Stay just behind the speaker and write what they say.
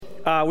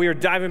we are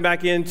diving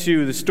back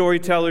into the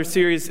Storyteller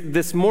series.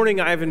 This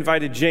morning, I have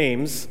invited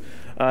James.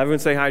 Everyone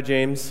say hi,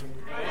 James.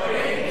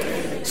 Hi,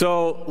 James.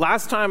 So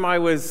last time I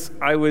was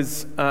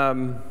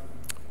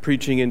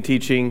preaching and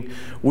teaching,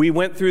 we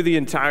went through the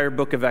entire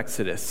book of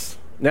Exodus.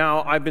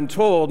 Now, I've been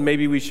told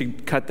maybe we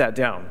should cut that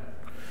down.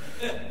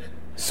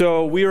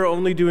 So we are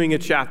only doing a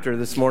chapter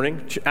this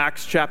morning,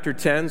 Acts chapter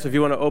 10. So if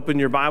you want to open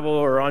your Bible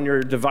or on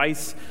your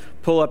device,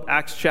 pull up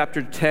Acts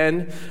chapter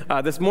 10.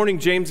 This morning,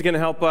 James is going to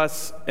help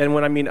us, and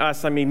when I mean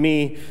us, I mean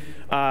me,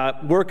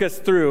 work us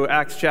through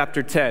Acts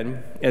chapter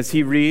 10 as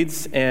he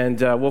reads, and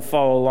we'll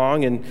follow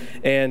along.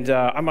 And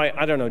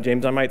I don't know,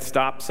 James, I might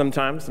stop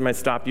sometimes. I might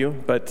stop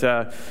you, but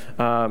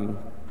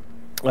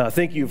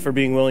thank you for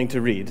being willing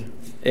to read.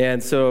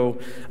 And so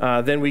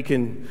then we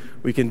can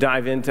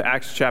dive into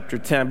Acts chapter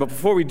 10. But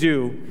before we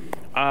do,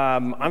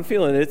 I'm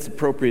feeling it's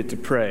appropriate to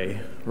pray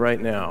right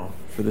now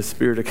for the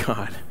Spirit of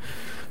God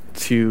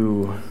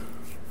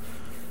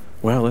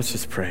let's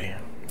just pray.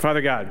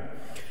 Father God,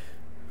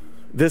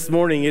 this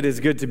morning it is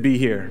good to be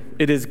here.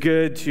 It is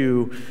good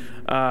to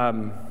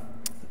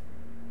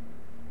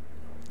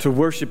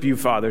worship you,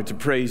 Father, to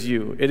praise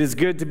you. It is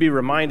good to be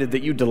reminded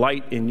that you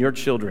delight in your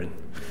children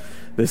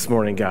this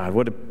morning, God.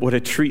 What a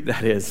treat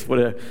that is.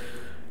 To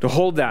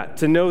hold that,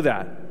 to know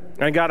that.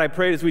 And God, I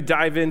pray as we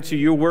dive into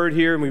your word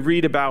here and we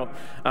read about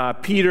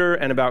Peter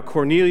and about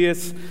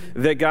Cornelius,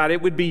 that God,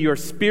 it would be your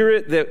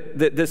Spirit that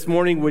this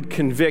morning would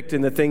convict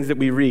in the things that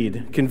we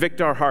read, convict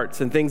our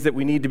hearts and things that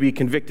we need to be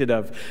convicted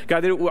of.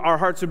 God, that our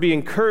hearts would be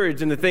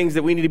encouraged in the things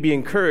that we need to be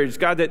encouraged.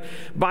 God, that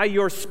by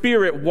your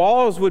Spirit,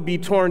 walls would be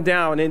torn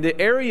down into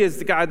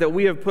areas, God, that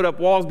we have put up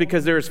walls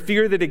because there is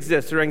fear that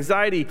exists or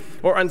anxiety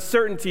or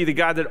uncertainty, that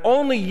God, that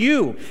only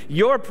you,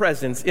 your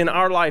presence in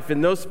our life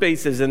in those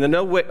spaces and in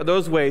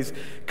those ways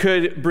could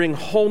bring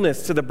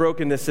wholeness to the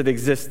brokenness that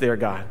exists there,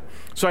 God.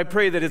 So I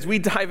pray that as we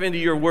dive into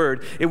your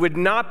word, it would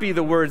not be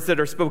the words that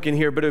are spoken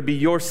here, but it would be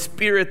your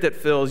Spirit that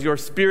fills, your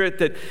Spirit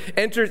that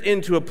enters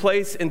into a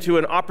place, into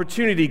an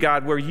opportunity,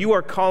 God, where you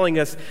are calling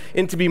us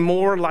in to be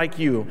more like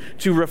you,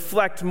 to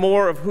reflect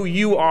more of who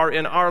you are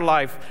in our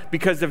life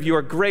because of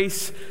your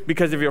grace,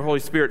 because of your Holy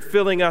Spirit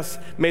filling us.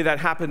 May that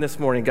happen this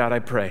morning, God, I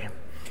pray.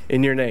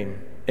 In your name,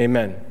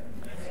 amen.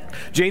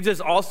 James is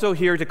also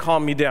here to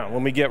calm me down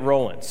when we get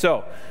rolling.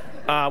 So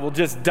we'll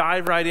just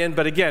dive right in.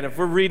 But again, if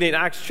we're reading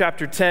Acts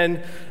chapter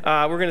 10,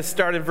 we're going to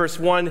start in verse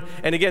 1.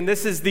 And again,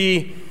 let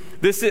me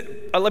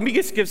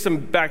just give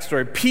some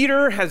backstory.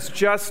 Peter has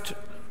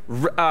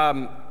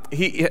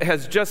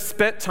just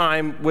spent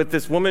time with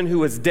this woman who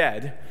was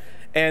dead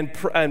and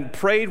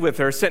prayed with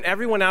her, sent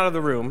everyone out of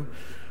the room,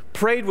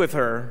 prayed with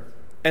her,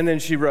 and then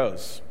she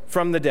rose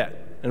from the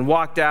dead and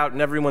walked out,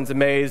 and everyone's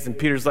amazed. And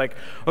Peter's like,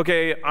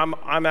 okay, I'm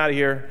out of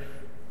here.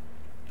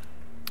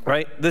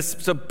 Right? This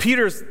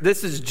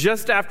is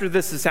just after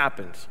this has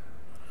happened.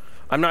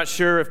 I'm not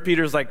sure if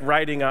Peter's like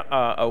riding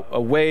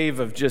a wave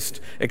of just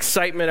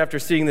excitement after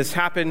seeing this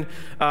happen.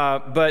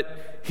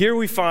 But here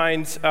we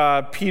find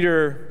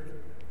Peter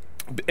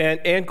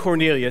and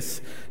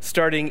Cornelius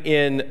starting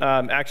in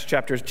Acts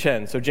chapter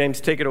 10. So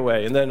James, take it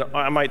away. And then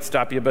I might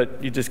stop you,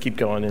 but you just keep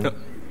going.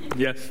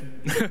 Yes.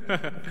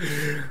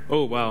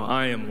 Oh, wow.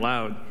 I am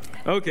loud.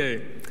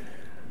 Okay.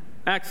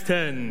 Acts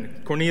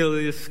 10.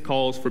 Cornelius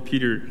calls for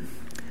Peter.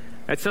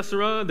 At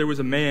Caesarea, there was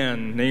a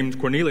man named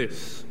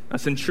Cornelius, a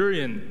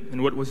centurion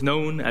in what was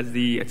known as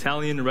the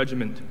Italian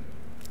regiment.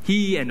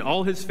 He and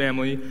all his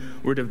family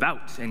were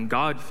devout and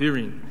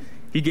God-fearing.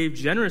 He gave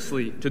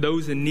generously to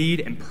those in need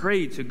and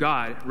prayed to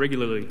God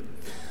regularly.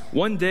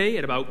 One day,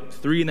 at about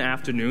 3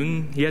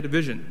 p.m, he had a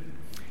vision.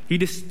 He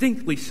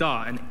distinctly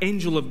saw an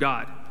angel of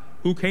God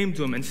who came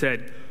to him and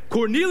said,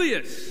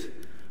 "Cornelius!"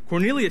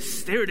 Cornelius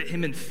stared at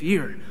him in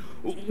fear.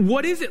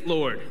 "What is it,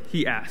 Lord?"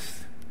 he asked.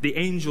 The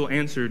angel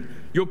answered,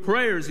 "Your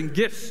prayers and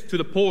gifts to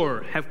the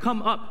poor have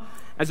come up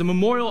as a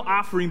memorial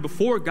offering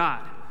before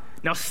God.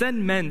 Now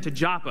send men to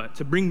Joppa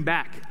to bring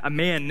back a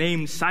man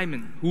named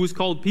Simon, who is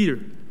called Peter.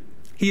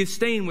 He is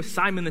staying with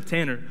Simon the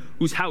tanner,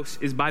 whose house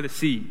is by the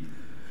sea."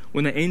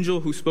 When the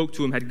angel who spoke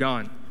to him had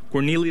gone,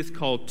 Cornelius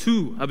called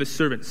 2 of his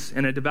servants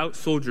and a devout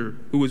soldier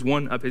who was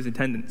one of his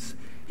attendants.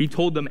 He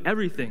told them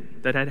everything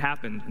that had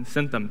happened and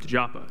sent them to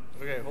Joppa.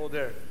 Okay, hold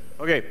there.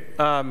 Okay,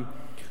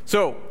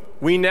 so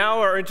we now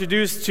are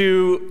introduced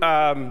to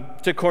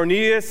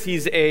Cornelius.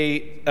 He's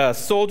a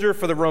soldier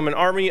for the Roman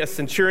army, a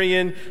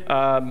centurion,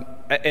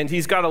 and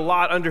he's got a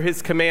lot under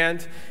his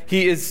command.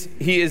 He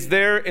is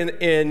there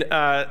in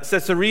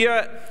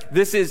Caesarea.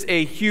 This is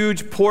a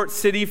huge port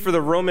city for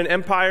the Roman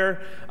Empire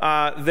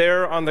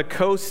there on the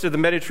coast of the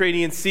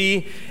Mediterranean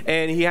Sea,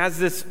 and he has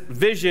this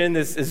vision,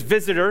 this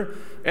visitor.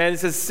 And it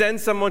says,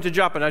 send someone to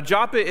Joppa. Now,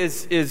 Joppa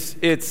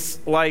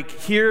it's like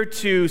here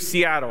to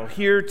Seattle,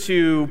 here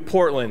to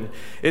Portland.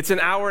 It's an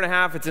hour and a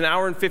half. It's an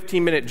hour and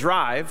 15-minute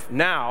drive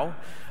now.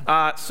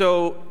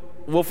 So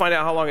we'll find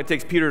out how long it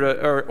takes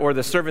Peter or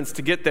the servants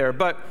to get there.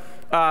 But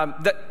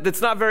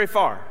that's not very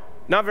far.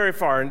 Not very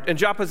far. And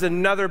Joppa is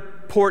another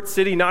port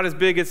city, not as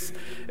big as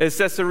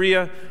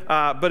Caesarea,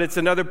 but it's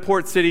another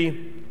port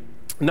city.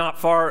 not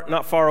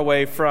far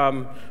away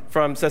from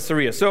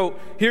Caesarea. So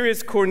here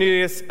is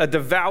Cornelius, a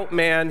devout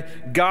man,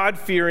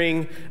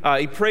 God-fearing.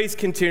 He prays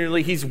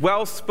continually. He's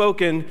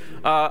well-spoken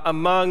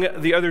among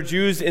the other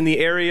Jews in the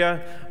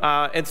area,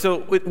 and so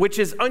which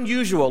is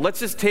unusual. Let's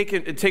just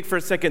take for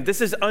a second.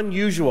 This is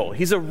unusual.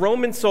 He's a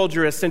Roman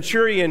soldier, a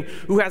centurion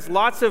who has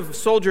lots of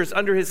soldiers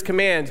under his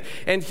command,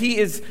 and he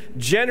is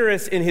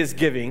generous in his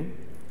giving,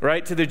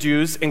 right, to the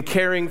Jews and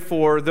caring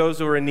for those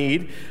who are in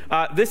need.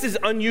 This is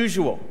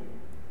unusual.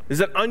 This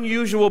is an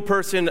unusual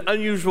person,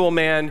 unusual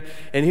man,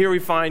 and here we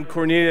find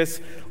Cornelius.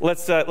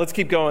 Let's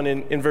keep going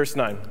in verse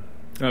 9.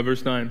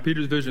 Verse 9,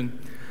 Peter's vision.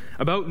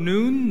 About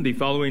noon the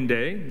following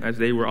day, as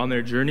they were on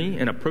their journey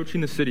and approaching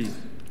the city,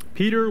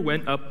 Peter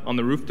went up on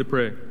the roof to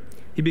pray.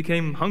 He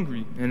became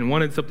hungry and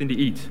wanted something to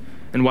eat,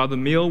 and while the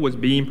meal was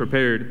being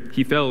prepared,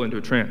 he fell into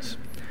a trance.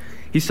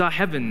 He saw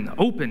heaven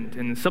opened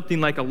and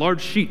something like a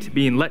large sheet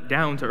being let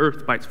down to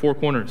earth by its four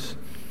corners.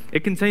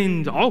 It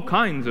contained all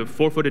kinds of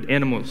four-footed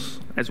animals,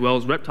 as well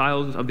as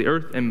reptiles of the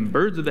earth and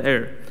birds of the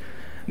air.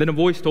 Then a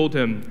voice told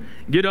him,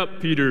 "Get up,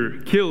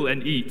 Peter, kill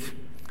and eat."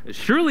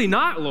 "Surely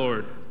not,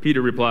 Lord,"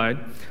 Peter replied.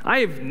 "I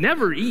have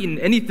never eaten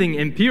anything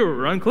impure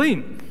or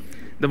unclean."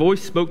 The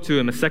voice spoke to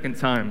him a second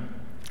time.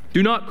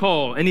 "Do not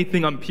call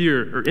anything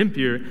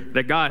impure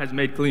that God has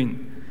made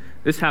clean."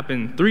 This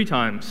happened 3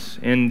 times,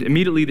 and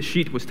immediately the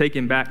sheet was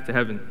taken back to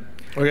heaven.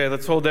 Okay,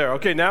 let's hold there.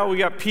 Okay, now we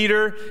got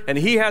Peter, and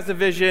he has a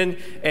vision,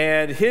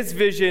 and his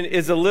vision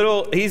is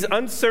he's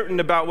uncertain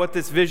about what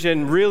this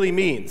vision really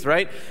means,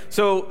 right?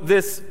 So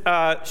this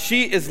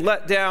sheet is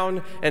let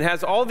down and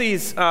has all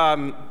these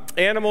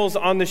animals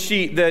on the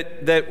sheet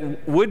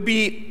that would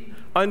be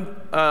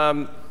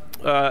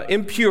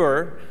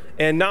impure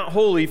and not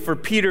holy for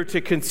Peter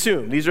to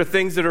consume. These are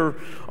things that are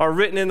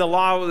written in the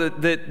law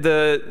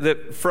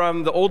that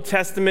from the Old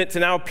Testament to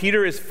now.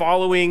 Peter is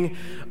following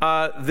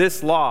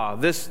this law,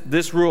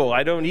 this rule.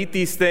 I don't eat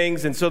these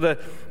things. And so the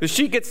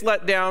sheet gets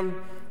let down,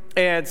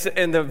 and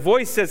the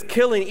voice says,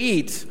 "Kill and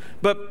eat."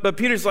 But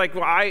Peter's like,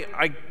 "Well,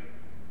 I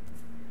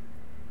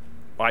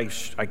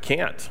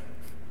can't.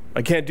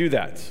 I can't do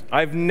that.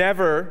 I've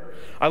never."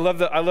 I love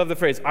the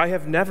phrase, "I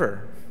have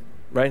never."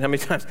 Right? How many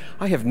times?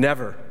 I have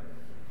never.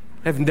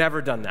 I've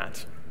never done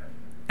that,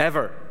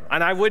 ever,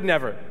 and I would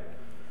never.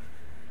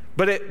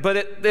 But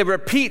it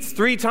repeats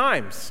 3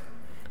 times.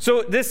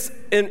 So this,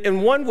 in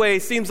one way,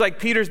 seems like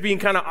Peter's being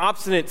kind of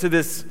obstinate to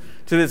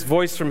this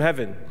voice from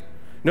heaven.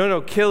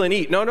 No, kill and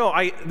eat. No,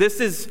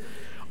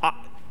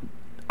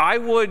 I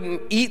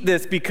wouldn't eat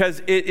this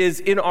because it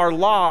is in our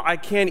law. I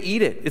can't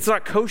eat it. It's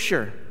not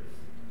kosher.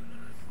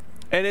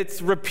 And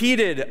it's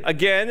repeated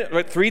again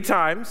 3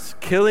 times.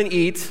 Kill and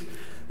eat.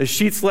 The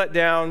sheet's let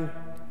down.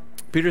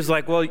 Peter's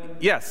like, "Well,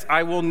 yes,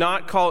 I will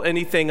not call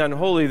anything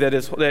unholy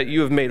that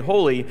you have made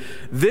holy.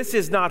 This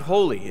is not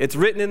holy. It's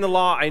written in the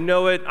law. I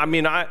know it. I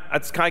mean, I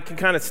can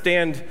kind of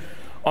stand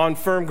on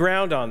firm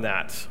ground on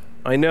that.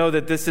 I know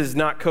that this is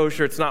not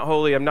kosher. It's not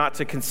holy. I'm not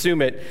to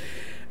consume it."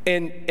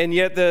 And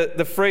yet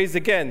the phrase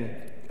again,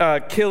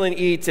 kill and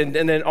eat, and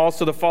then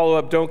also the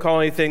follow-up, don't call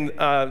anything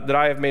that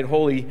I have made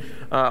holy,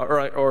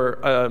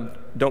 or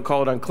don't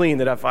call it unclean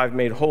that I've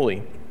made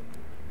holy.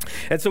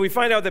 And so we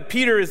find out that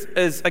Peter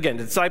is again,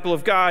 a disciple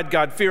of God,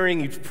 God-fearing.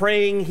 He's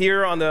praying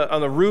here on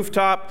the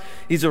rooftop.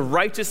 He's a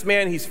righteous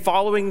man. He's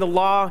following the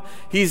law.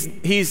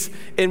 He's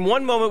in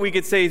one moment we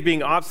could say he's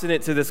being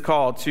obstinate to this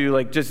call to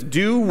like just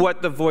do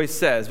what the voice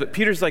says. But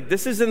Peter's like,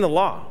 this is in the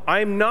law.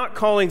 I'm not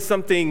calling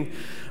something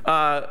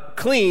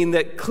clean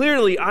that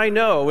clearly I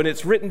know, and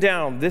it's written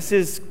down. This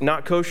is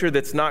not kosher.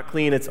 That's not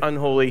clean. It's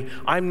unholy.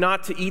 I'm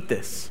not to eat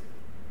this.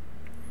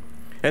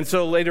 And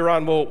so later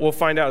on, we'll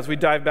find out as we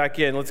dive back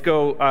in. Let's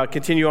go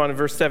continue on in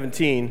verse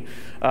 17.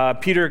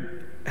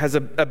 Peter has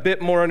a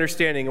bit more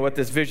understanding of what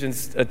this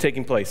vision's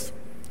taking place.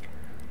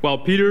 While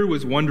Peter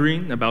was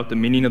wondering about the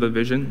meaning of the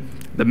vision,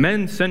 the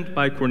men sent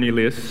by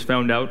Cornelius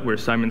found out where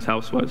Simon's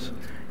house was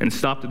and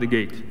stopped at the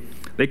gate.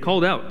 They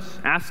called out,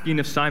 asking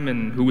if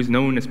Simon, who was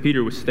known as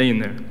Peter, was staying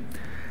there.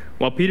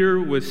 While Peter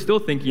was still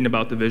thinking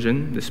about the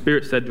vision, the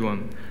Spirit said to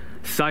him,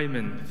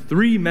 "Simon,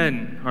 3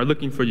 men are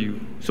looking for you,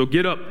 so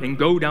get up and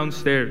go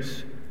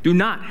downstairs. Do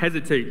not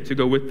hesitate to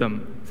go with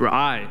them, for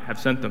I have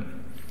sent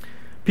them."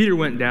 Peter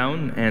went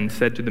down and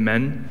said to the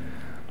men,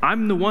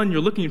 "I'm the one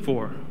you're looking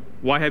for.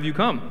 Why have you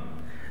come?"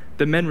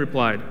 The men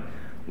replied,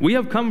 "We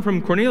have come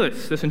from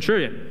Cornelius, the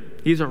centurion.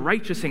 He is a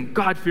righteous and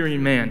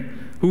God-fearing man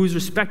who is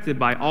respected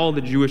by all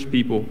the Jewish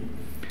people.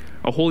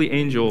 A holy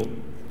angel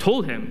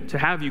told him to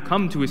have you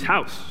come to his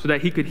house so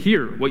that he could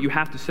hear what you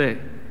have to say."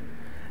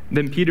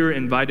 Then Peter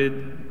invited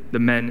the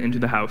men into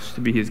the house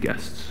to be his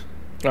guests.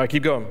 All right,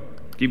 keep going.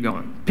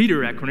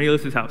 Peter at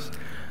Cornelius' house.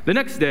 The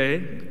next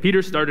day,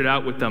 Peter started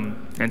out with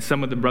them, and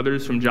some of the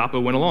brothers from Joppa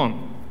went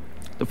along.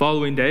 The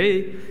following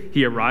day,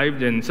 he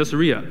arrived in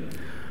Caesarea.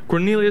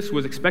 Cornelius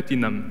was expecting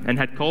them and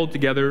had called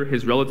together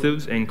his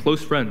relatives and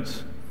close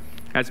friends.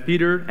 As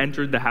Peter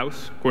entered the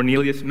house,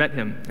 Cornelius met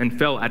him and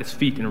fell at his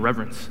feet in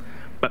reverence.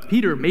 But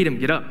Peter made him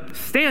get up.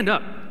 "Stand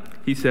up,"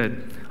 he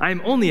said. "I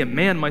am only a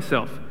man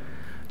myself."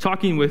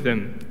 Talking with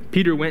him,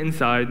 Peter went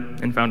inside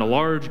and found a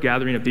large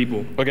gathering of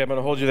people. Okay, I'm going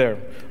to hold you there.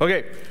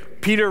 Okay,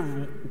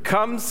 Peter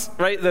comes,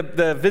 right?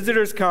 The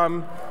visitors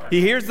come.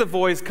 He hears the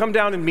voice, come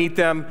down and meet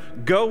them,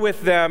 go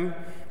with them.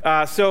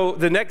 So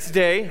the next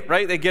day,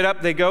 right, they get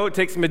up, they go. It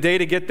takes them a day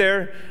to get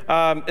there.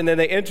 And then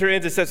they enter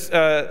into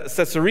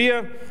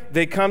Caesarea.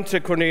 They come to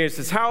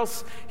Cornelius'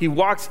 house. He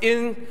walks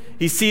in.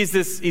 He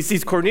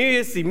sees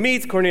Cornelius. He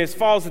meets. Cornelius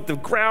falls at the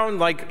ground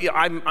like,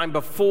 I'm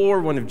before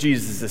one of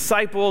Jesus'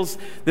 disciples.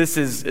 This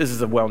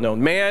is a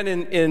well-known man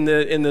in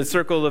the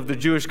circle of the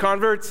Jewish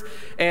converts.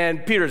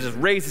 And Peter just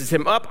raises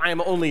him up. I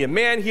am only a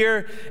man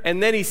here.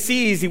 And then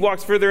he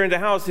walks further into the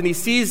house, and he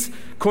sees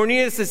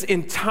Cornelius'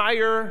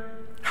 entire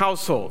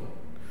household,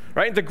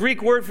 right? The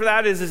Greek word for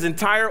that is his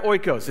entire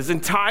oikos. His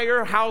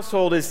entire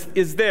household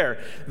is there.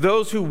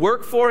 Those who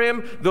work for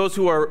him, those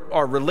who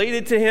are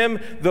related to him,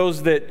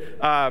 those that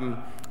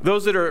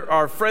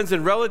are friends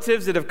and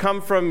relatives that have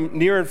come from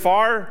near and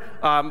far,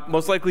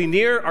 most likely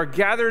near, are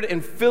gathered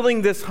and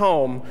filling this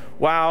home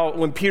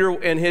when Peter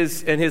and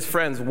his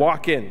friends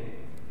walk in.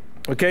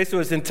 Okay, so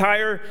his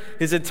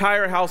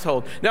entire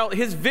household. Now,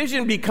 his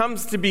vision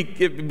begins to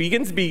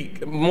be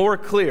more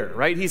clear,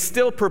 right? He's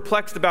still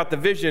perplexed about the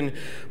vision,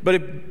 but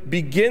it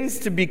begins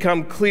to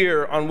become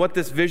clear on what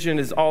this vision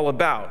is all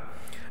about.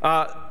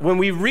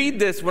 When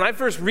I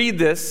first read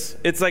this,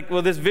 it's like,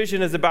 well, this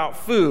vision is about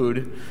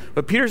food,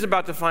 but Peter's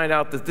about to find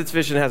out that this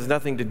vision has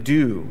nothing to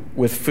do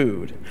with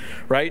food,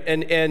 right?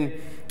 And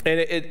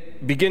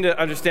it begin to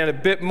understand a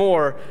bit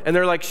more, and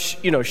they're like,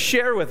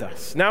 share with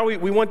us. Now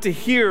we want to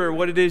hear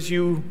what it is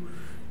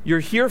you're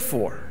here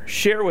for.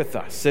 Share with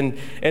us. And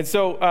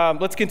so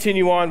let's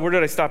continue on. Where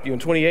did I stop you? In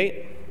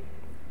 28?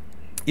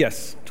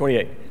 Yes,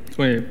 28.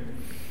 28.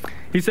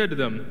 He said to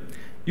them,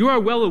 "You are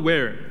well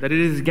aware that it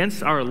is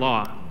against our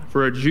law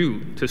for a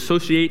Jew to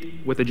associate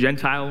with a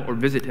Gentile or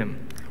visit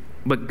him.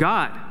 But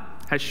God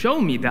has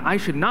shown me that I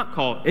should not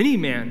call any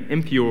man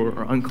impure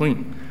or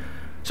unclean.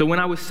 So when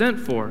I was sent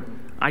for,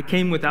 I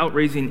came without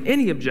raising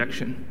any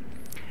objection.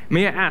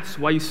 May I ask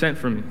why you sent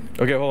for me?"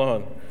 Okay, hold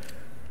on.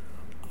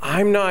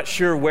 I'm not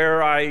sure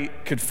where I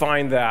could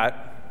find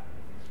that.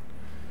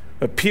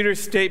 But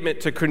Peter's statement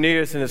to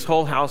Cornelius and his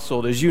whole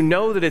household is, you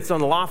know that it's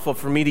unlawful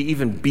for me to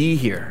even be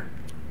here.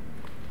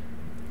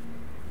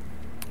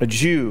 A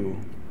Jew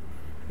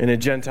in a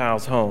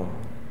Gentile's home.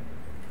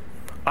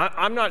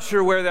 I'm not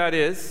sure where that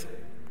is.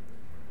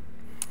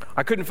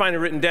 I couldn't find it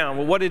written down.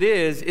 Well, what it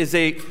is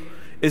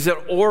an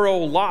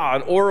oral law,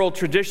 an oral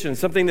tradition,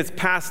 something that's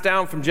passed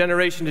down from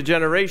generation to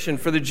generation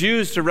for the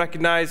Jews to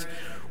recognize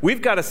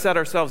we've got to set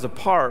ourselves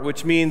apart,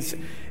 which means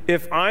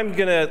if I'm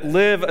going to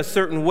live a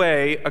certain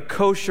way, a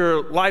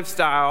kosher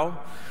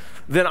lifestyle,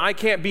 then I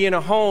can't be in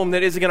a home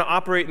that isn't going to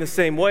operate in the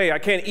same way. I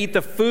can't eat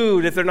the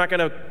food if they're not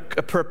going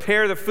to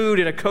prepare the food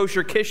in a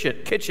kosher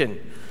kitchen.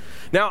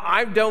 Now,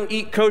 I don't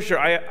eat kosher,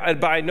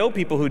 but I know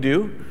people who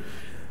do.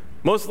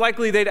 Most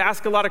likely, they'd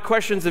ask a lot of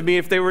questions of me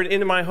if they were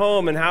into my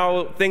home and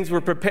how things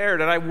were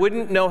prepared, and I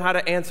wouldn't know how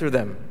to answer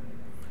them.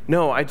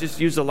 No, I just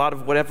used a lot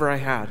of whatever I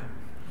had,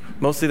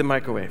 mostly the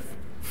microwave.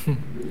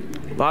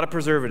 A lot of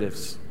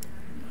preservatives.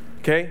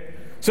 Okay?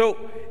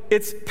 So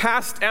it's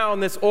passed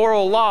down this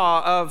oral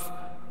law of,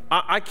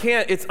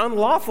 it's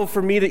unlawful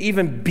for me to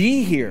even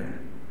be here.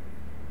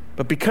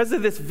 But because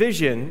of this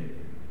vision,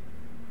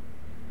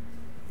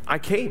 I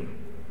came.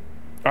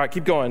 All right,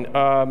 keep going.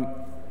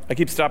 I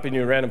keep stopping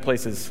you in random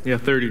places. Yeah,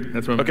 30.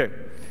 That's what I'm Okay.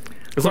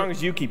 As long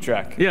as you keep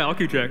track. Yeah, I'll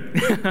keep track.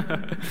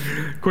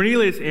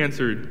 Cornelius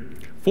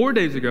answered, 4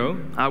 days ago,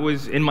 I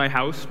was in my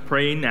house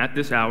praying at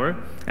this hour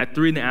at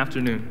 3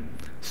 p.m.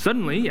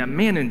 Suddenly, a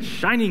man in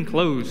shining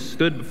clothes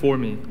stood before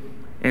me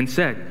and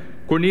said,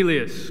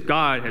 "Cornelius,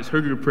 God has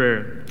heard your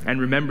prayer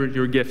and remembered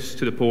your gifts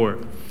to the poor.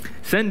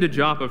 Send to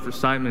Joppa for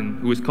Simon,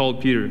 who is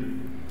called Peter.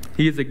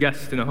 He is a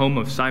guest in the home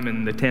of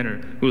Simon the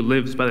tanner, who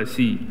lives by the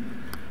sea."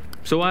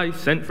 So I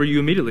sent for you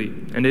immediately,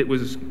 and it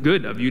was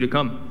good of you to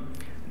come.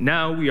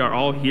 Now we are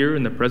all here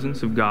in the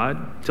presence of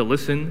God to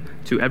listen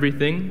to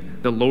everything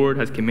the Lord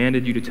has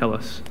commanded you to tell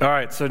us. All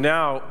right, so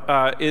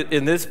now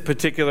in this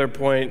particular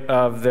point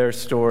of their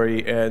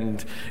story,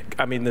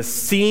 the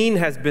scene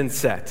has been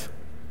set.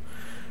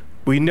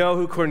 We know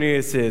who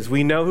Cornelius is.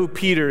 We know who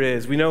Peter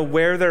is. We know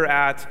where they're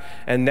at,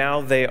 and now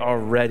they are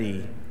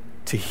ready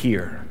to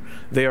hear.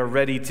 They are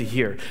ready to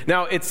hear.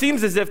 Now, it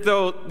seems as if,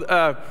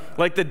 though,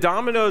 like the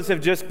dominoes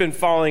have just been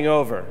falling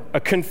over,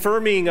 a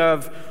confirming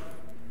of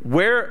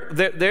where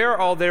they're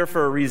all there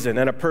for a reason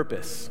and a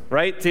purpose,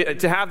 right?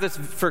 To have this,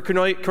 for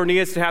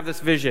Cornelius to have this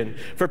vision,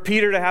 for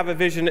Peter to have a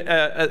vision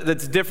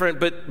that's different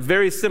but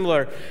very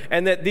similar,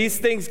 and that these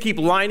things keep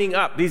lining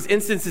up, these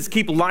instances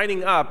keep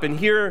lining up, and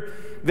here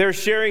they're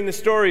sharing the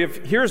story of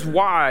here's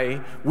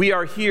why we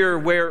are here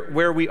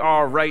where we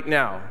are right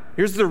now.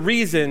 Here's the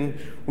reason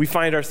we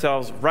find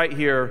ourselves right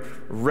here,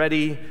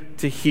 ready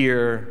to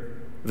hear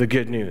the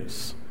good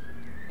news.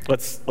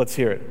 Let's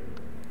hear it.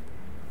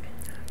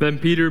 Then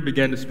Peter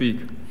began to speak.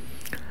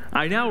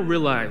 "I now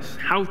realize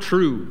how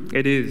true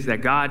it is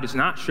that God does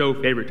not show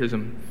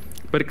favoritism,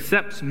 but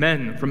accepts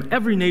men from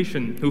every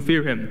nation who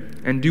fear him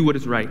and do what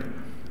is right.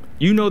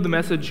 You know the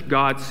message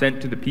God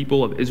sent to the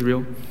people of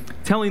Israel,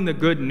 telling the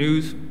good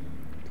news.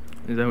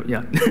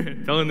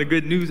 Telling the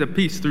good news of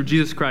peace through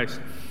Jesus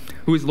Christ,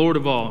 who is Lord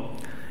of all.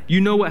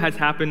 You know what has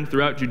happened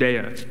throughout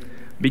Judea,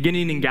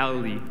 beginning in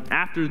Galilee,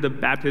 after the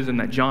baptism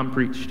that John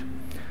preached,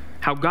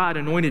 how God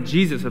anointed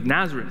Jesus of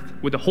Nazareth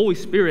with the Holy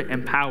Spirit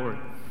and power,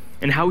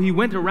 and how he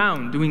went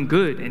around doing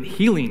good and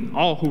healing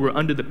all who were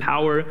under the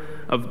power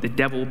of the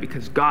devil,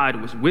 because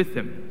God was with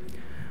him.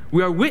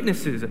 We are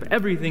witnesses of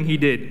everything he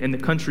did in the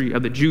country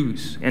of the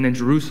Jews and in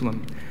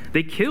Jerusalem.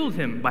 They killed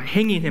him by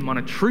hanging him on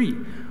a tree,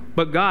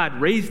 but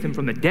God raised him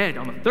from the dead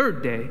on the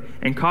third day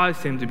and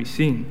caused him to be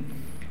seen.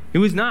 He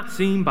was not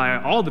seen by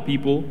all the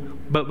people,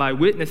 but by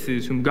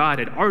witnesses whom God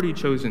had already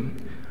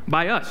chosen,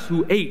 by us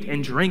who ate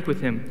and drank with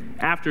him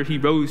after he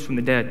rose from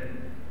the dead.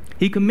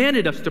 He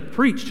commanded us to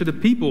preach to the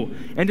people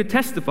and to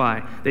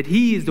testify that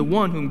he is the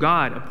one whom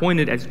God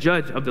appointed as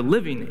judge of the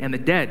living and the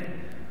dead.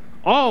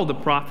 All the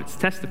prophets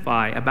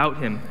testify about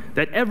him,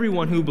 that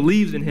everyone who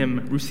believes in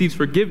him receives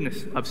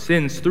forgiveness of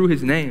sins through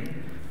his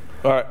name.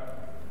 All right.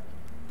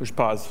 Push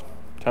pause.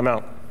 Time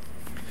out.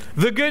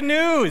 The good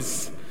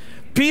news.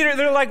 Peter,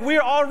 they're like,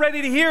 we're all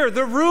ready to hear.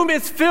 The room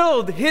is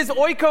filled. His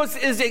oikos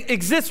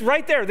exists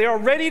right there. They are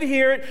ready to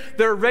hear it.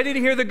 They're ready to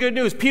hear the good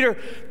news. Peter,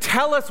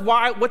 tell us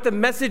what the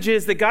message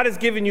is that God has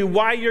given you,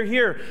 why you're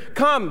here.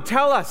 Come,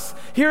 tell us.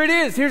 Here it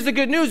is. Here's the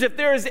good news. If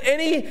there is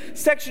any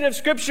section of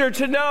Scripture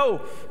to know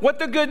what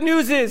the good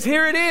news is,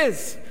 here it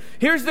is.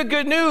 Here's the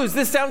good news.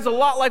 This sounds a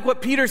lot like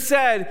what Peter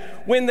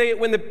said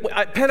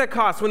at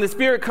Pentecost, when the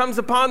Spirit comes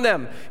upon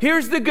them.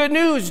 Here's the good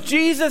news.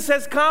 Jesus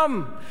has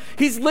come.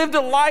 He's lived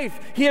a life.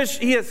 He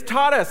has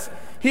taught us.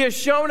 He has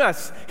shown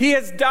us. He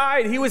has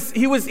died. He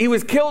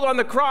was killed on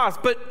the cross,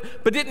 but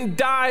didn't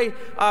die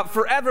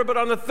forever, but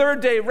on the third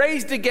day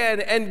raised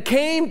again and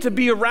came to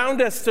be around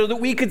us so that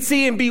we could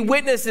see and be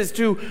witnesses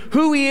to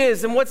who he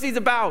is and what he's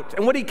about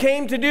and what he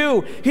came to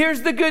do.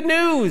 Here's the good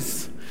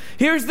news.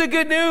 Here's the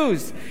good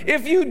news.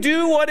 If you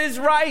do what is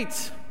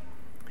right,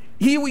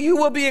 you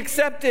will be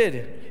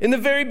accepted. In the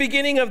very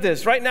beginning of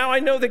this, right now I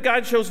know that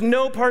God shows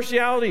no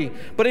partiality,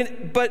 but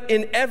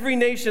in every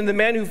nation, the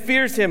man who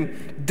fears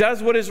him,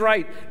 does what is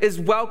right, is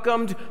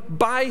welcomed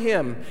by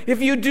him.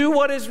 If you do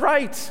what is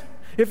right,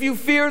 if you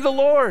fear the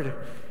Lord,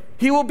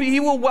 he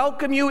will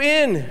welcome you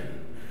in.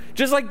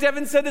 Just like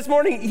Devin said this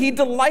morning, he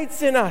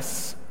delights in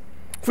us.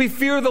 If we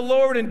fear the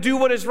Lord and do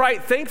what is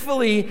right,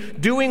 thankfully,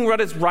 doing what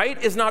is right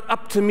is not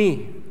up to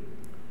me.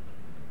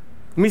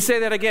 Let me say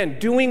that again.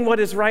 Doing what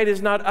is right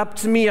is not up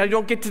to me. I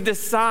don't get to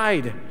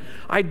decide.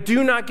 I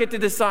do not get to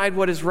decide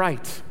what is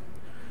right.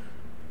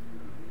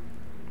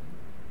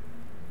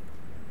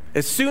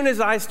 As soon as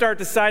I start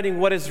deciding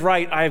what is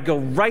right, I go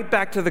right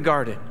back to the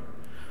garden.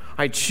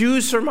 I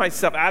choose for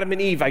myself, Adam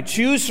and Eve, I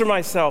choose for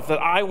myself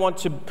that I want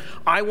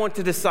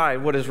to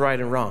decide what is right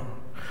and wrong.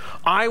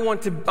 I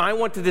want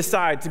to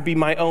decide to be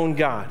my own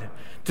God,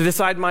 to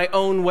decide my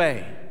own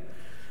way.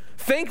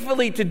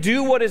 Thankfully, to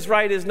do what is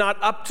right is not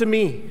up to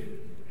me.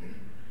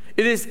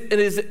 It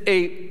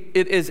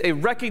is a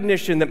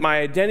recognition that my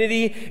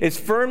identity is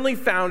firmly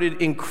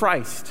founded in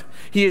Christ.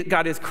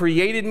 God has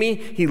created me.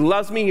 He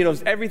loves me. He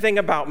knows everything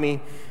about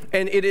me.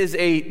 And it is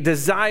a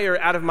desire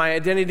out of my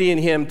identity in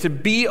him to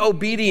be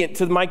obedient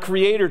to my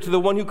Creator, to the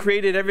one who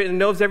created everything and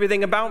knows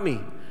everything about me.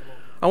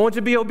 I want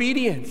to be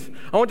obedient.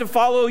 I want to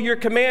follow your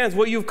commands,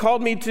 what you've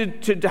called me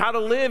to how to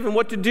live and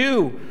what to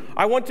do.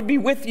 I want to be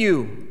with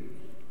you.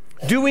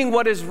 Doing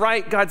what is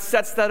right, God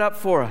sets that up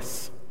for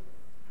us.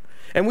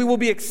 And we will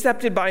be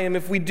accepted by him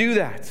if we do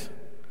that.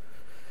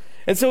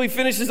 And so he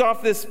finishes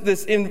off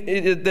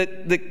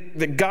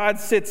that God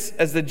sits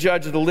as the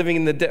judge of the living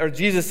and the dead, or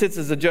Jesus sits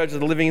as the judge of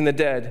the living and the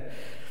dead.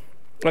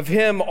 Of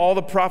him, all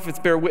the prophets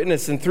bear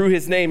witness, and through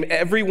his name,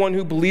 everyone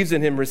who believes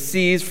in him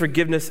receives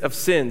forgiveness of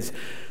sins.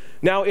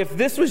 Now, if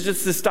this was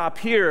just to stop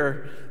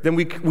here, then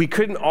we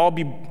couldn't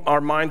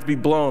our minds be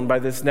blown by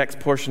this next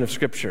portion of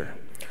Scripture.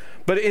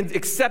 But in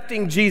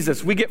accepting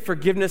Jesus, we get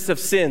forgiveness of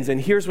sins. And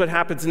here's what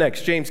happens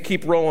next. James,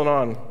 keep rolling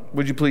on,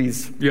 would you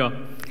please? Yeah.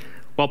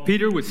 While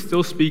Peter was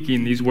still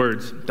speaking these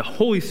words, the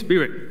Holy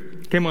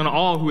Spirit came on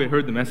all who had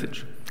heard the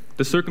message.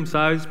 The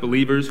circumcised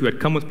believers who had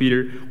come with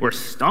Peter were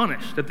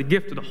astonished that the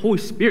gift of the Holy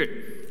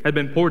Spirit had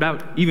been poured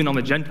out even on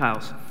the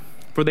Gentiles,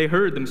 for they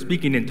heard them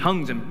speaking in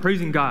tongues and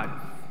praising God.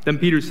 Then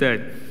Peter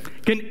said,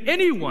 "Can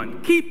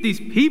anyone keep these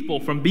people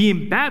from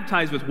being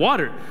baptized with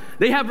water?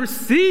 They have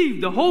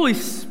received the Holy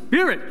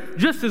Spirit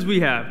just as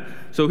we have."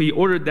 So he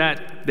ordered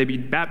that they be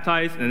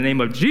baptized in the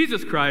name of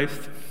Jesus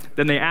Christ.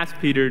 Then they asked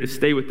Peter to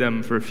stay with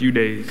them for a few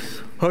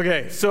days.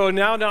 Okay, so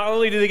now not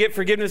only do they get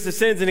forgiveness of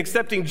sins and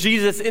accepting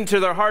Jesus into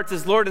their hearts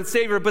as Lord and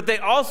Savior, but they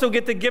also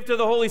get the gift of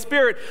the Holy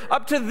Spirit.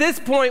 Up to this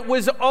point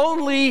was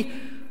only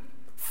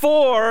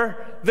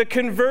for the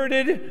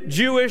converted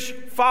Jewish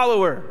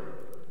follower.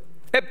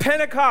 At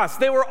Pentecost,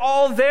 they were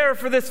all there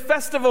for this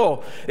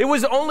festival. It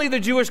was only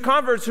the Jewish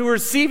converts who were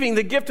receiving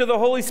the gift of the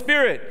Holy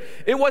Spirit.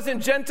 It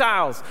wasn't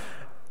Gentiles.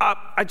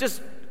 I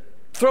just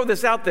throw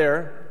this out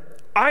there.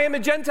 I am a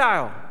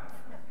Gentile.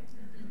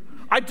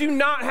 I do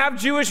not have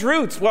Jewish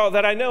roots, well,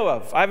 that I know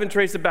of. I haven't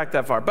traced it back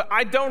that far. But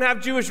I don't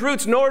have Jewish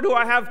roots, nor do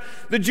I have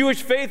the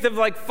Jewish faith of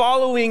like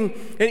following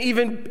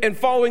and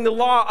following the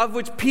law, of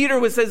which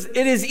Peter says,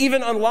 it is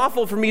even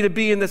unlawful for me to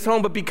be in this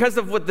home, but because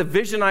of what the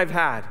vision I've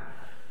had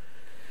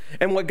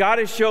and what God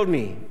has showed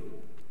me,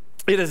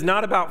 it is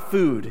not about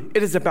food.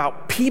 It is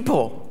about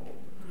people.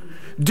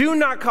 Do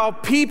not call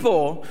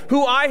people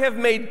who I have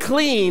made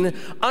clean,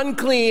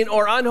 unclean,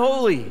 or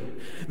unholy.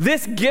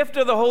 This gift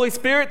of the Holy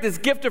Spirit, this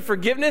gift of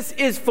forgiveness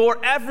is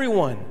for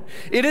everyone.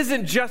 It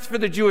isn't just for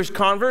the Jewish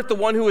convert, the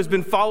one who has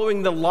been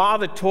following the law,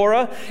 the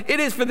Torah. It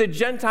is for the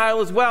Gentile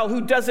as well,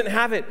 who doesn't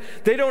have it.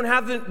 They don't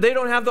have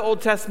the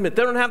Old Testament.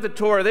 They don't have the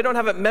Torah. They don't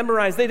have it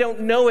memorized. They don't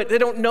know it. They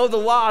don't know the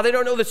law. They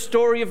don't know the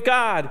story of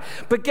God.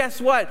 But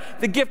guess what?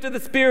 The gift of the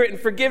Spirit and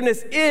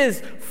forgiveness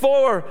is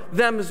for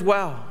them as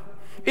well.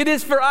 It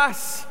is for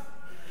us.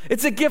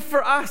 It's a gift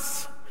for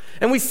us.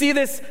 And we see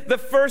this the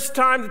first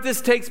time that this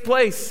takes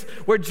place,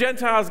 where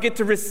Gentiles get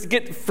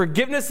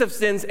forgiveness of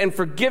sins and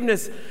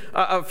forgiveness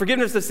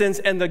of sins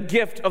and the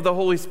gift of the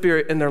Holy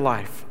Spirit in their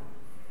life.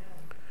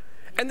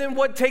 And then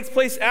what takes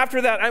place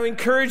after that, I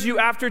encourage you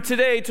after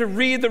today to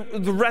read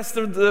the rest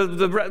of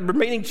the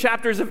remaining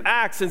chapters of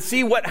Acts and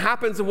see what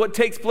happens and what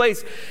takes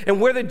place and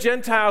where the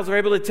Gentiles are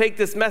able to take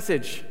this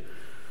message.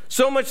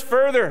 So much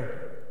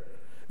further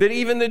that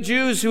even the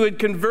Jews who had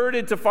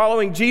converted to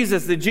following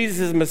Jesus, that Jesus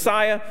is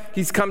Messiah,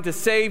 he's come to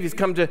save,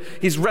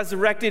 he's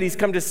resurrected, he's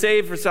come to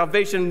save for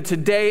salvation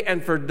today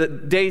and for the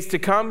days to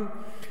come.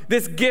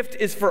 This gift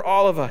is for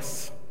all of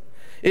us.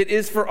 It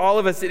is for all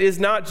of us. It is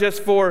not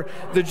just for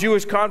the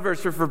Jewish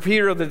converts or for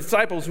Peter or the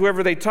disciples,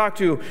 whoever they talk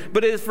to,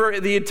 but it is for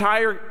the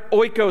entire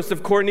oikos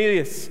of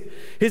Cornelius.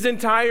 His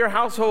entire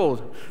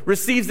household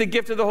receives the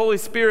gift of the Holy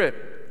Spirit.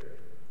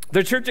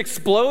 The church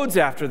explodes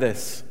after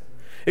this.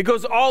 It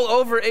goes all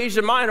over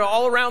Asia Minor,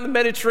 all around the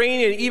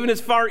Mediterranean, even as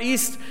far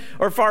east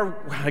or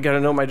I got to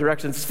know my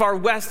directions, as far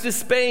west as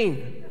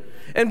Spain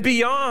and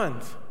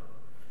beyond.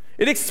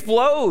 It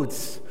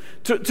explodes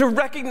to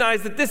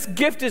recognize that this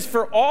gift is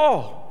for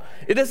all.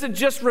 It doesn't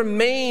just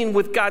remain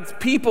with God's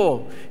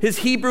people, his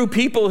Hebrew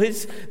people,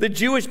 the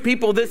Jewish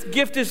people. This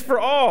gift is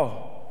for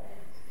all.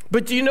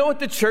 But do you know what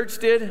the church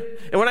did?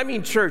 And when I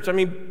mean church, I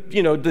mean,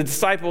 the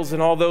disciples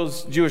and all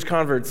those Jewish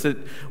converts that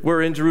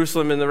were in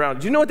Jerusalem and around.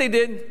 Do you know what they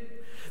did?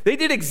 They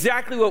did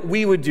exactly what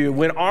we would do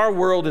when our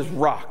world is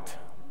rocked.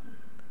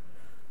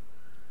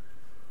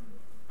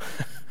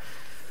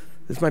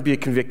 This might be a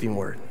convicting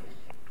word.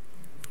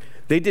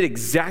 They did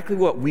exactly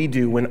what we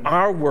do when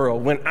our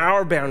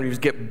boundaries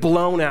get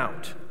blown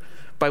out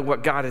by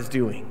what God is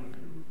doing.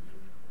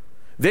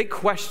 They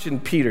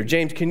questioned Peter.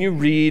 James, can you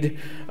read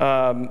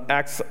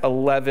Acts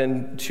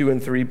 11, 2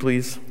 and 3,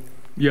 please?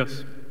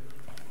 Yes.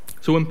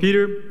 So when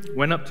Peter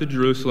went up to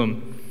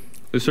Jerusalem,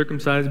 the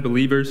circumcised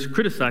believers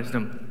criticized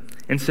him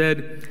and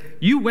said,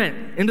 "You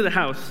went into the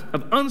house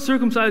of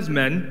uncircumcised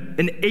men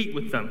and ate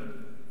with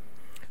them."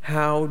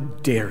 How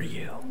dare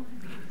you?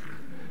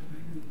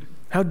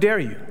 How dare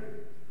you?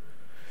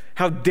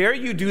 How dare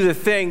you do the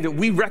thing that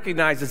we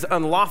recognize as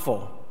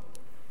unlawful?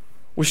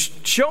 Well,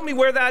 show me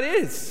where that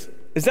is.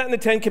 Is that in the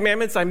Ten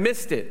Commandments? I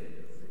missed it.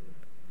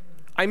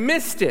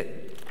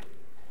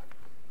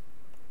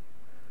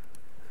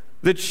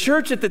 The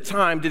church at the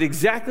time did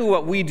exactly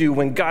what we do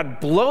when God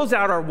blows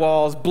out our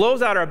walls,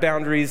 blows out our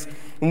boundaries,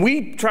 and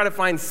we try to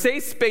find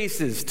safe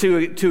spaces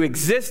to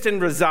exist and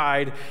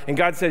reside. And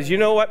God says, you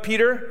know what,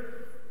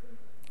 Peter?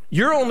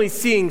 You're only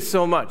seeing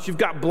so much. You've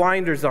got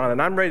blinders on, and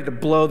I'm ready to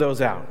blow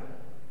those out.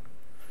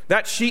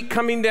 That sheet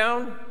coming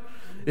down,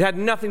 it had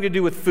nothing to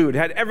do with food. It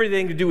had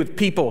everything to do with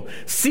people.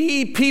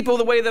 See people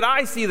the way that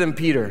I see them,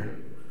 Peter.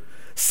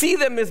 See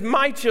them as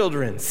my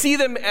children. See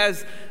them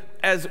as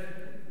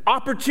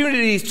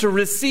opportunities to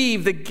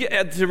receive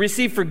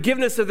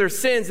forgiveness of their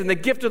sins and the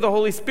gift of the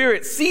Holy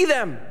Spirit. See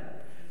them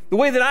the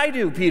way that I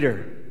do,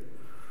 Peter.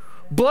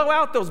 Blow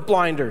out those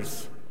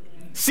blinders.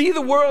 See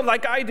the world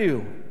like I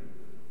do.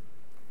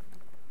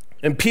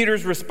 And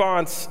Peter's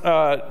response,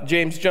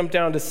 James, jump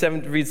down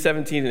to read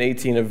 17 and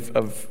 18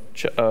 of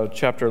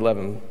chapter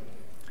 11,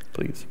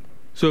 please.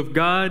 So if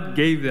God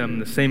gave them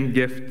the same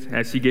gift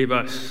as he gave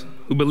us,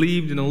 who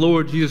believed in the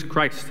Lord Jesus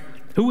Christ,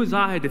 who was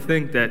I to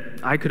think that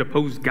I could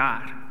oppose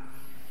God?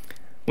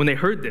 When they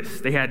heard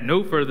this, they had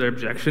no further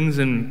objections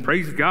and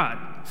praised God,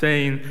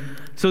 saying,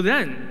 "So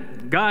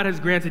then, God has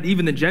granted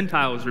even the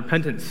Gentiles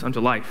repentance unto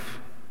life."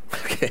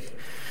 Okay.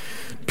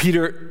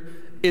 Peter,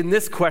 in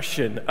this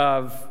question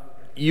of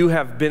you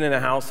have been in a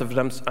house of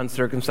an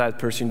uncircumcised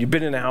person, you've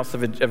been in a house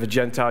of a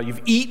Gentile,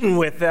 you've eaten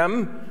with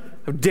them,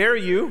 how dare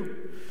you?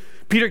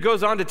 Peter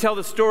goes on to tell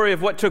the story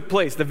of what took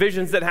place, the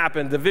visions that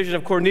happened, the vision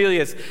of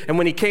Cornelius, and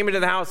when he came into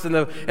the house, and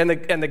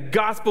the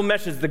gospel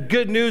message, the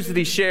good news that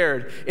he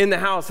shared in the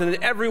house, and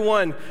that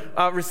everyone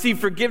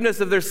received forgiveness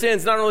of their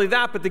sins. Not only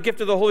that, but the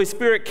gift of the Holy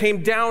Spirit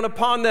came down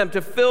upon them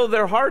to fill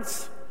their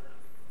hearts.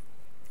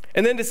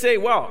 And then to say,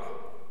 well,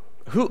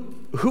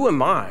 who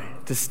am I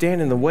to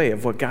stand in the way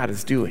of what God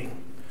is doing?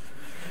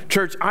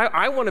 Church,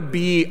 I want to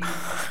be,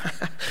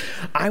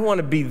 I want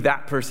to be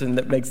that person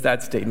that makes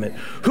that statement.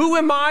 Who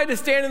am I to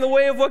stand in the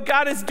way of what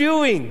God is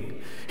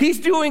doing? He's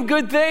doing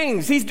good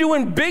things. He's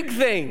doing big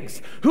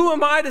things. Who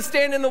am I to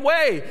stand in the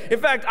way?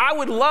 In fact, I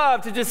would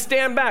love to just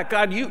stand back.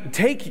 God, you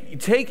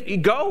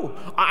go.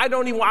 I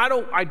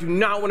do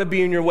not want to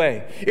be in your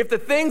way. If the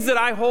things that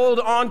I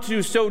hold on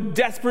to so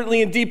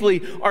desperately and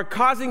deeply are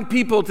causing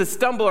people to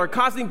stumble, or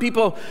causing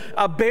people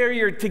a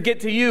barrier to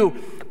get to you,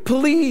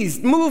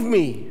 please move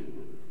me.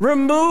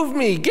 Remove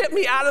me, get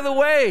me out of the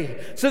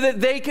way so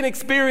that they can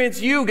experience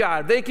you,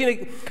 God. They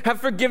can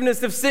have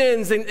forgiveness of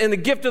sins and the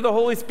gift of the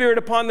Holy Spirit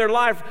upon their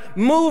life.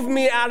 Move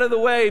me out of the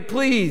way,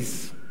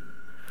 please.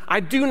 I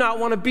do not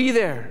want to be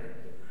there.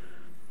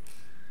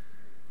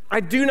 I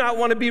do not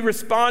want to be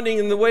responding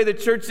in the way the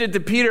church did to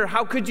Peter.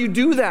 How could you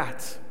do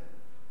that?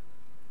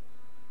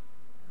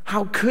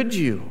 How could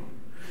you?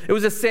 It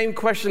was the same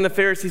question the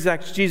Pharisees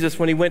asked Jesus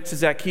when he went to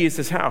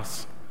Zacchaeus'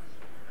 house.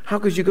 How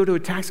could you go to a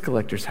tax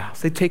collector's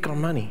house? They take our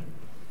money.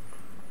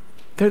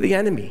 They're the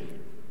enemy.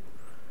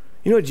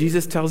 You know what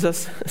Jesus tells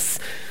us?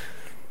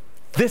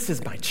 This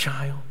is my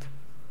child.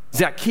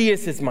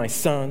 Zacchaeus is my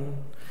son.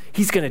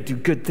 He's going to do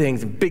good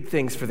things and big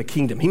things for the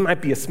kingdom. He might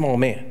be a small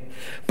man,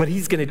 but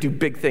he's going to do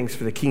big things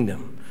for the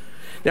kingdom.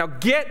 Now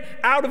get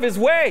out of his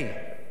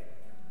way.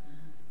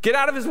 Get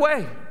out of his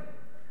way.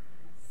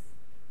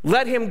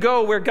 Let him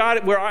go where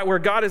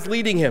God is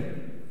leading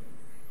him.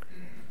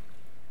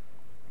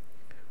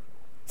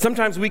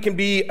 Sometimes we can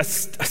be a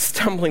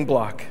stumbling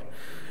block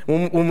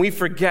when we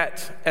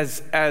forget,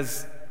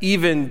 as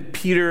even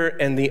Peter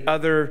and the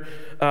other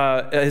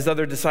his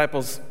other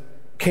disciples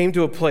came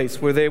to a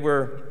place where they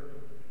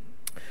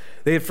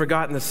had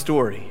forgotten the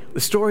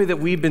story that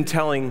we've been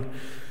telling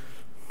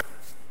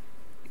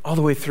all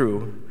the way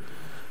through.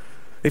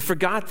 They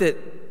forgot that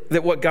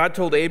what God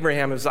told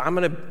Abraham is, I'm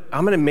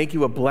gonna make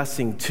you a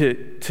blessing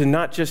to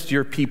not just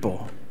your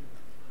people,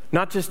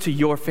 not just to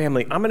your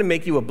family. I'm going to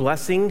make you a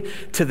blessing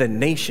to the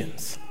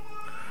nations.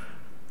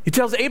 He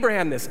tells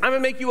Abraham this. I'm going to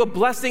make you a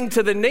blessing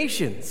to the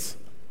nations.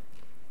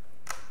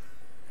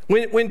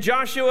 When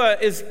Joshua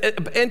is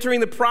entering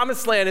the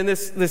promised land and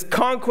this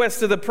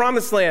conquest of the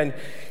promised land,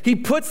 he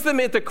puts them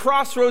at the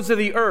crossroads of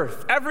the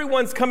earth.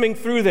 Everyone's coming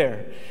through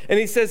there. And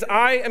he says,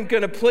 I am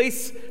going to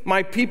place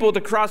my people at the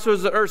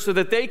crossroads of the earth so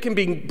that they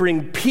can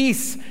bring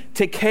peace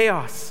to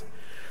chaos,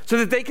 so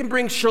that they can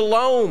bring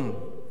shalom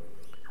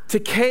to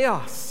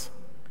chaos.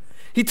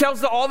 He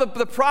tells all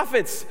the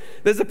prophets,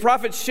 as the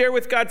prophets share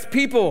with God's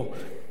people,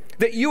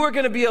 that you are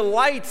going to be a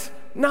light,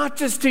 not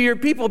just to your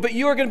people, but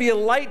you are going to be a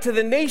light to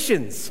the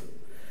nations,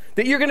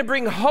 that you're going to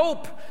bring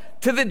hope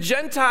to the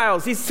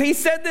Gentiles. He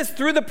said this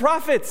through the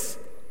prophets.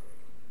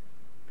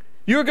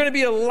 You're going to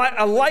be a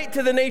light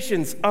to the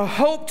nations, a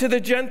hope to the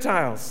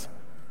Gentiles.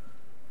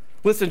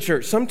 Listen,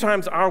 church,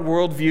 sometimes our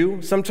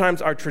worldview, sometimes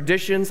our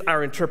traditions,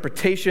 our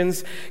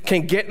interpretations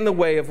can get in the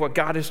way of what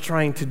God is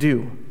trying to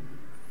do.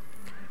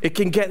 It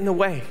can get in the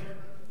way.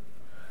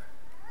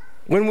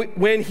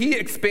 When he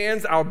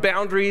expands our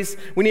boundaries,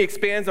 when he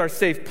expands our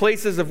safe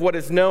places of what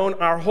is known,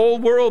 our whole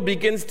world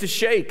begins to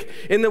shake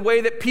in the way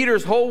that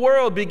Peter's whole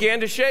world began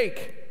to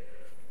shake.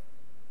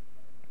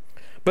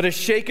 But a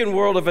shaken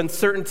world of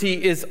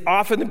uncertainty is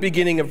often the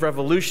beginning of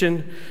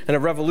revolution, and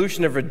a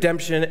revolution of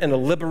redemption, and a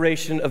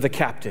liberation of the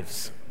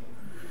captives.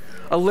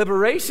 A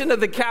liberation of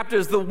the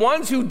captives. The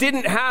ones who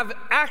didn't have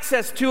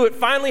access to it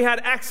finally had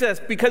access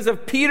because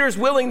of Peter's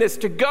willingness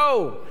to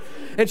go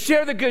and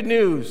share the good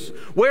news.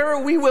 Where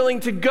are we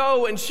willing to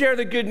go and share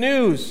the good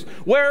news?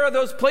 Where are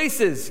those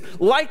places?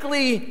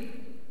 Likely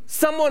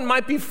someone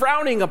might be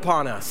frowning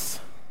upon us.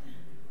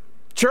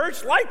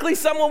 Church, likely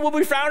someone will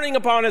be frowning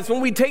upon us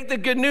when we take the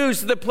good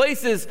news to the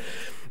places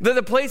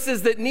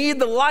that need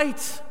the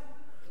light.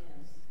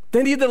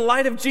 They need the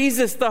light of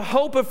Jesus, the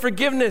hope of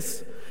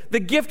forgiveness, the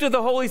gift of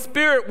the Holy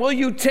Spirit. Will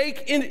you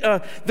take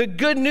the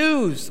good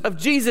news of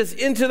Jesus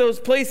into those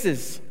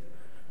places?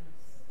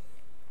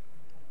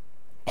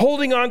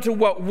 Holding on to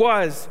what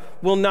was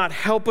will not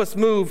help us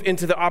move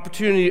into the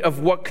opportunity of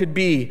what could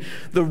be,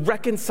 the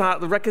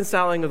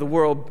reconciling of the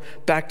world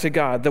back to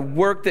God, the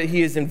work that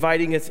he is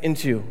inviting us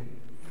into,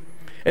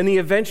 and the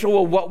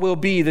eventual what will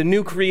be, the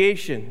new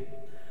creation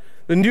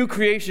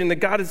that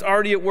God is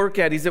already at work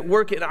at. He's at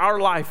work in our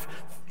life,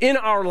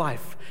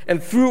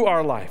 and through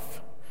our life.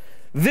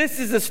 This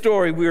is the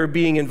story we are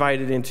being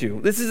invited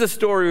into. This is a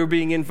story we're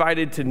being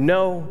invited to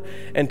know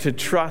and to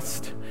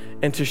trust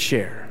and to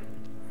share.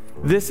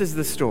 This is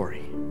the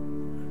story.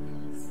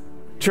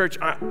 Church,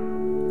 I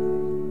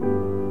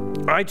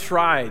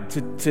tried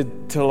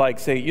to like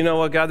say, you know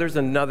what, God, there's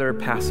another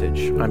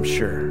passage, I'm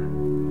sure.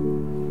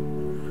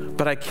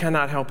 But I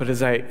cannot help it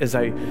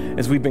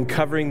as we've been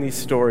covering these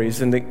stories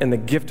and the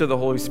gift of the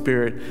Holy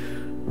Spirit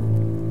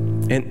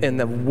and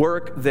the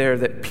work there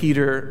that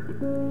Peter,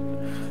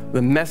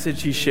 the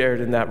message he shared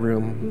in that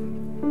room,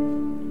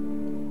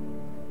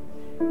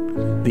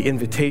 the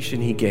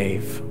invitation he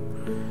gave,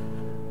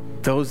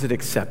 those that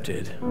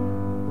accepted,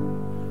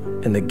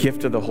 and the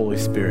gift of the Holy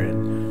Spirit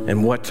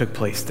and what took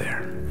place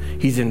there.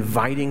 He's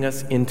inviting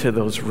us into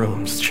those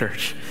rooms,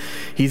 church.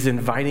 He's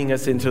inviting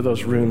us into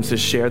those rooms to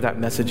share that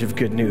message of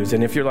good news.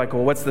 And if you're like,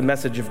 well, what's the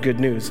message of good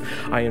news?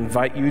 I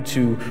invite you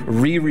to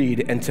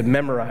reread and to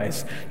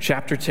memorize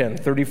chapter 10,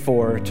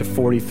 34 to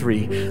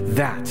 43.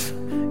 That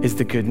is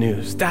the good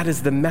news. That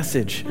is the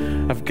message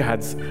of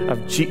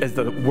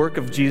the work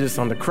of Jesus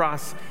on the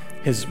cross,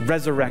 his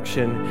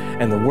resurrection,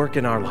 and the work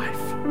in our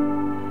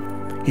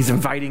life. He's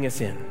inviting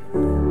us in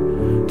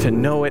to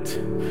know it,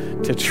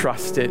 to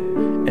trust it,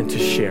 and to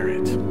share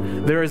it.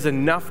 There is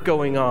enough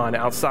going on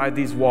outside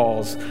these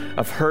walls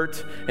of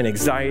hurt and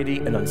anxiety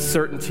and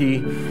uncertainty.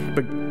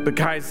 But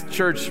guys,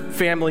 church,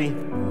 family,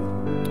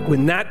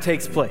 when that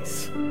takes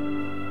place,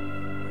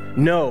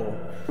 know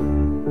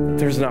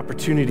there's an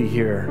opportunity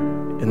here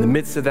in the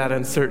midst of that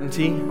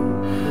uncertainty,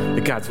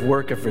 that God's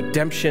work of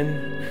redemption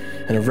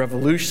and a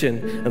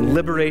revolution and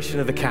liberation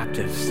of the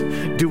captives.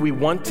 Do we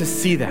want to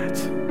see that?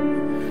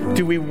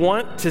 Do we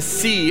want to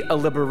see a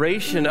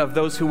liberation of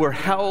those who were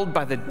held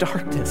by the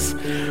darkness,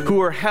 who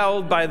were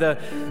held by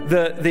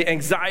the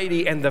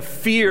anxiety and the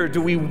fear?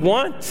 Do we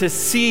want to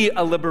see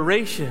a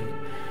liberation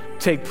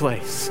take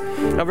place,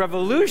 a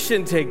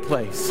revolution take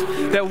place,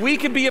 that we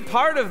can be a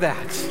part of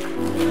that?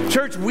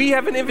 Church, we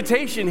have an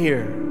invitation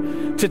here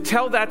to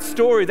tell that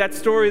story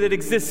that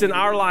exists in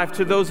our life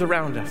to those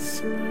around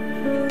us.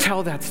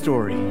 Tell that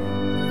story.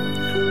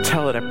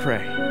 Tell it, I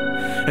pray.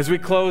 As we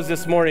close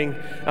this morning,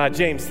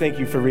 James, thank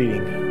you for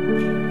reading.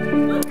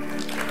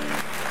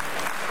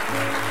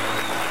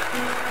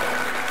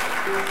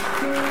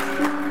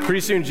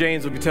 Pretty soon,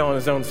 James will be telling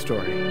his own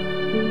story.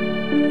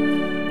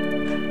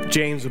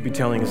 James will be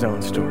telling his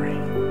own story.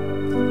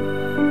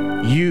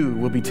 You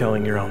will be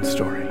telling your own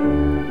story.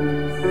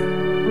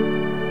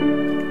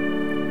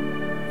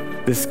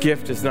 This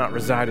gift is not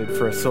resided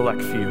for a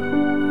select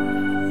few.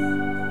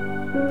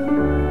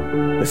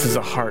 This is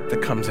a heart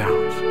that comes out.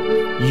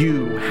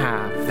 You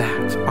have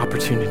that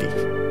opportunity.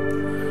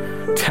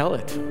 Tell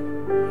it.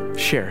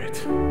 Share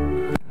it.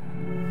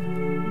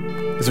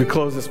 As we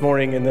close this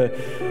morning and the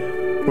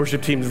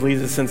worship team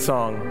leads us in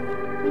song,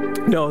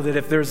 know that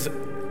if there's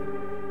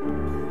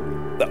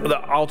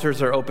the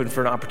altars are open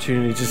for an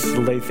opportunity just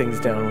to lay things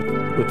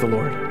down with the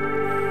Lord.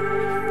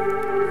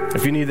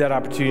 If you need that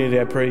opportunity,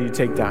 I pray you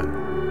take that.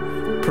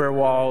 Prayer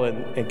wall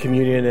and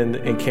communion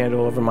and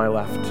candle over my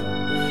left.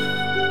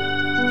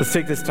 Let's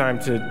take this time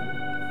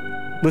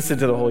to listen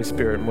to the Holy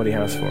Spirit and what he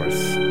has for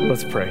us.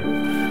 Let's pray.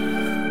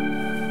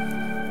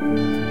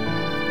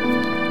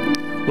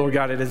 Lord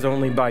God, it is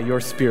only by your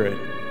Spirit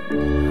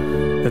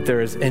that there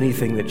is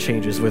anything that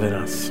changes within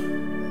us.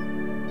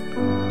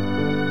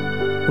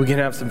 We can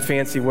have some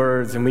fancy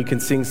words and we can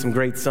sing some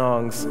great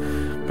songs,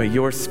 but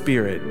your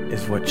Spirit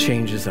is what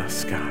changes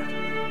us, God.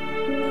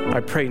 I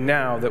pray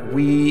now that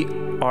we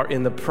are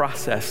in the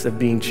process of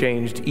being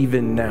changed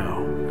even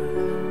now,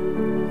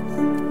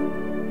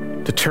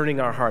 to turning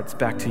our hearts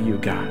back to you,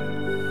 God,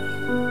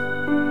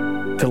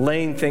 to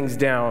laying things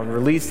down,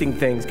 releasing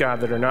things,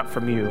 God, that are not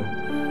from you,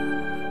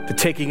 to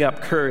taking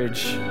up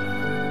courage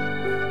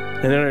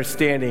and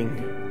understanding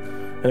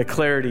and a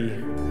clarity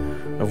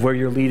of where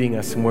you're leading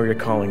us and where you're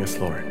calling us,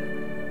 Lord.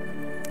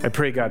 I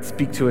pray, God,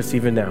 speak to us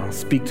even now.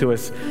 Speak to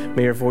us.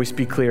 May your voice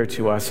be clear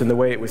to us in the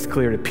way it was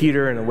clear to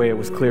Peter and the way it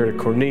was clear to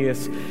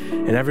Cornelius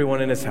and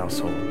everyone in his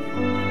household.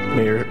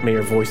 May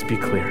your voice be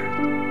clear.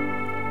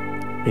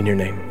 In your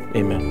name,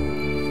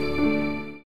 amen.